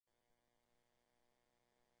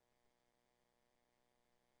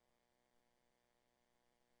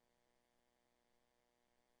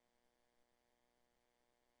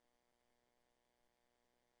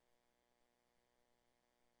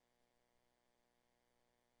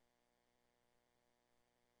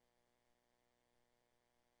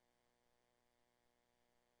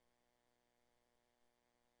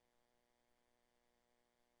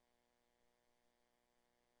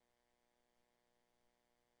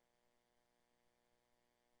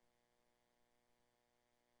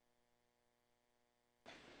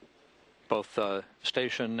Both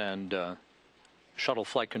station and shuttle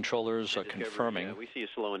flight controllers are confirming. We see you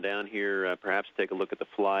slowing down here. Perhaps take a look at the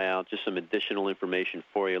flyout. Just some additional information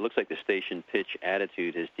for you. It looks like the station pitch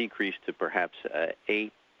attitude has decreased to perhaps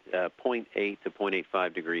 0.8 to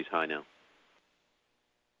 0.85 degrees high now.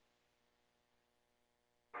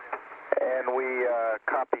 And we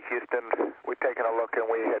copy Houston. We've taken a look and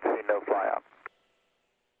we had seen no flyout.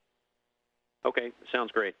 Okay,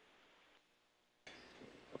 sounds great.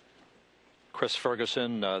 Chris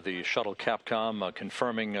Ferguson, the shuttle Capcom,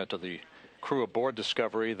 confirming to the crew aboard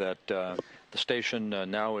Discovery that the station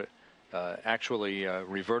now actually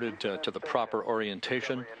reverted to the proper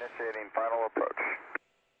orientation. Initiating final approach.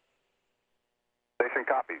 Station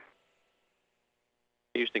copies.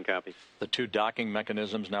 Houston copies. The two docking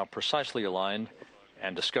mechanisms now precisely aligned,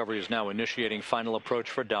 and Discovery is now initiating final approach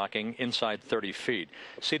for docking inside 30 feet.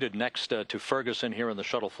 Seated next to Ferguson here in the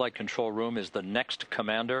shuttle flight control room is the next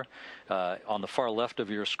commander. On the far left of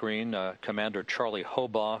your screen, Commander Charlie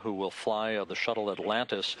Hobaugh, who will fly the shuttle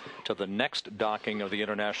Atlantis to the next docking of the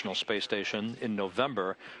International Space Station in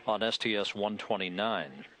November on STS-129.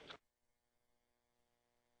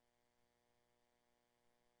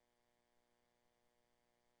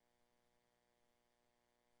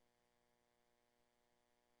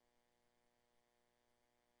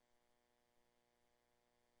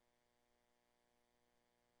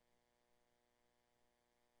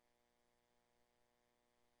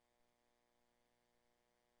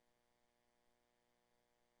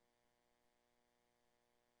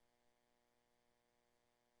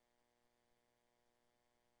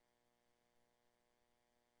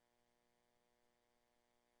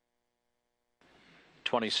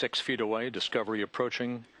 "26 feet away, Discovery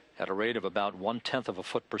approaching at a rate of about 1/10 of a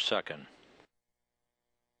foot per second.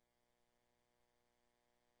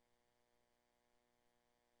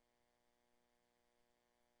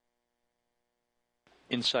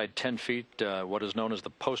 Inside 10 feet, what is known as the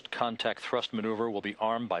post-contact thrust maneuver will be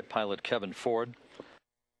armed by pilot Kevin Ford.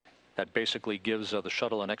 That basically gives the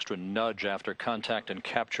shuttle an extra nudge after contact and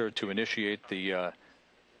capture to initiate the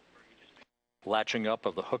latching up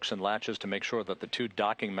of the hooks and latches to make sure that the two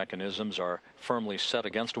docking mechanisms are firmly set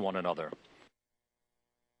against one another.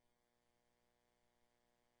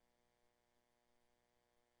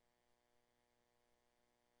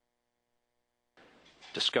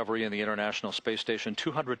 Discovery and the International Space Station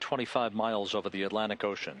 225 miles over the Atlantic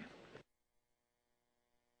Ocean.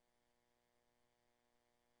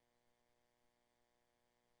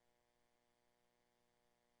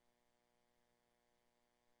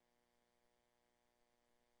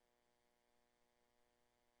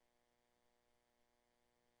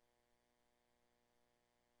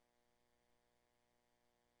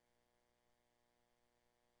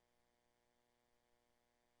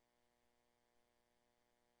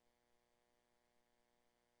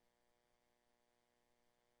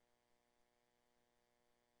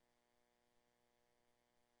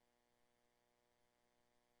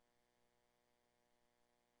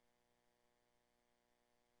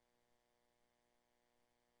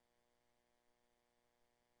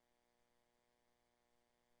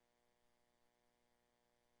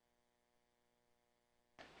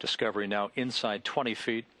 Discovery now inside 20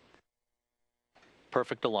 feet.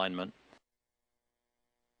 Perfect alignment.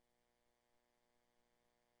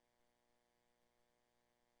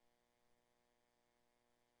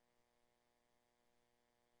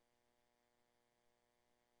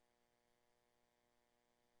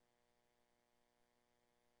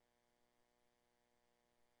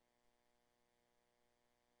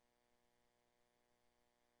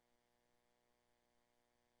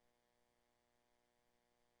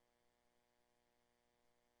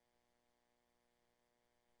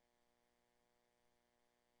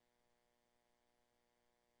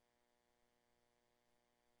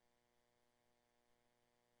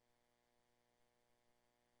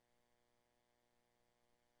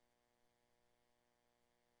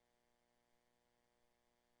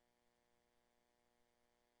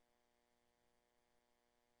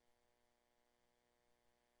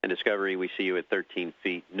 And Discovery, we see you at 13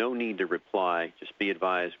 feet. No need to reply. Just be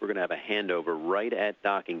advised, we're going to have a handover right at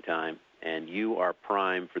docking time, and you are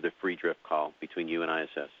primed for the free drift call between you and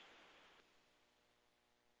ISS.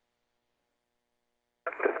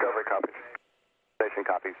 Discovery copies. Station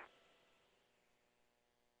copies.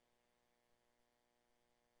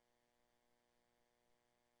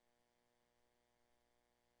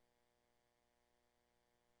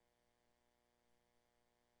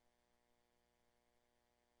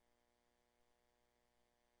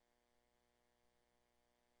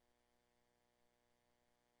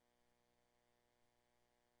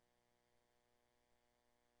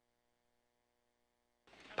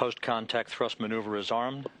 Post-contact thrust maneuver is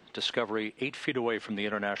armed. Discovery 8 feet away from the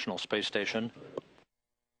International Space Station.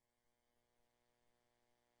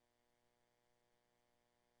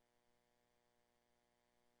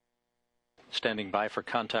 Standing by for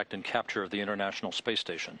contact and capture of the International Space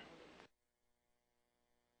Station.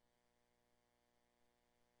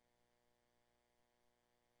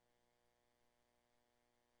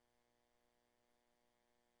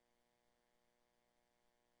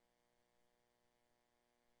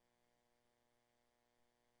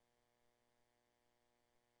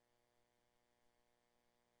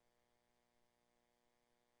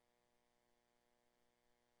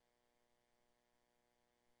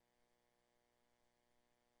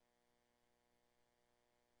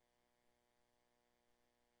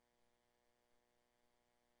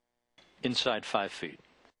 Inside 5 feet.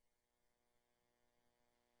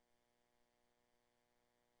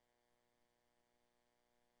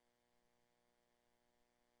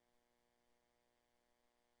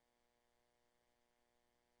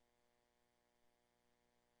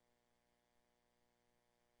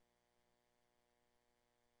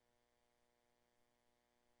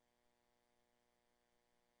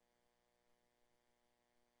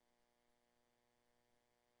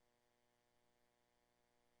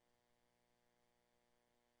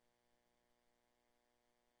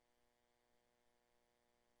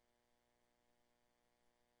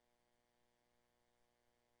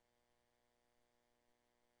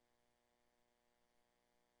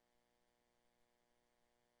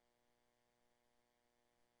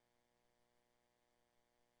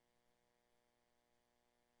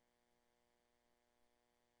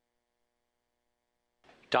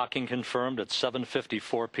 Docking confirmed at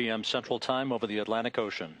 7:54 p.m. Central Time over the Atlantic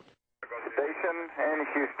Ocean. Station in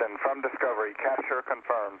Houston from Discovery. Capture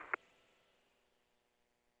confirmed.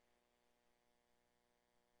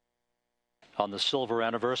 On the silver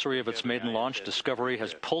anniversary of its maiden launch, Discovery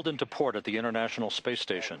has pulled into port at the International Space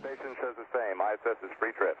Station. Station says the same. ISS is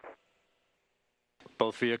free drift.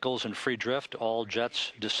 Both vehicles in free drift, all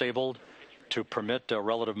jets disabled to permit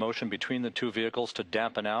relative motion between the two vehicles to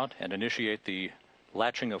dampen out and initiate the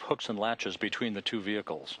latching of hooks and latches between the two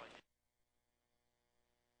vehicles.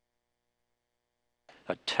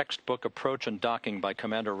 A textbook approach and docking by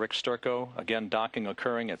Commander Rick Sturckow. Again, docking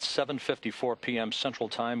occurring at 7:54 p.m. Central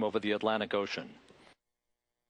Time over the Atlantic Ocean.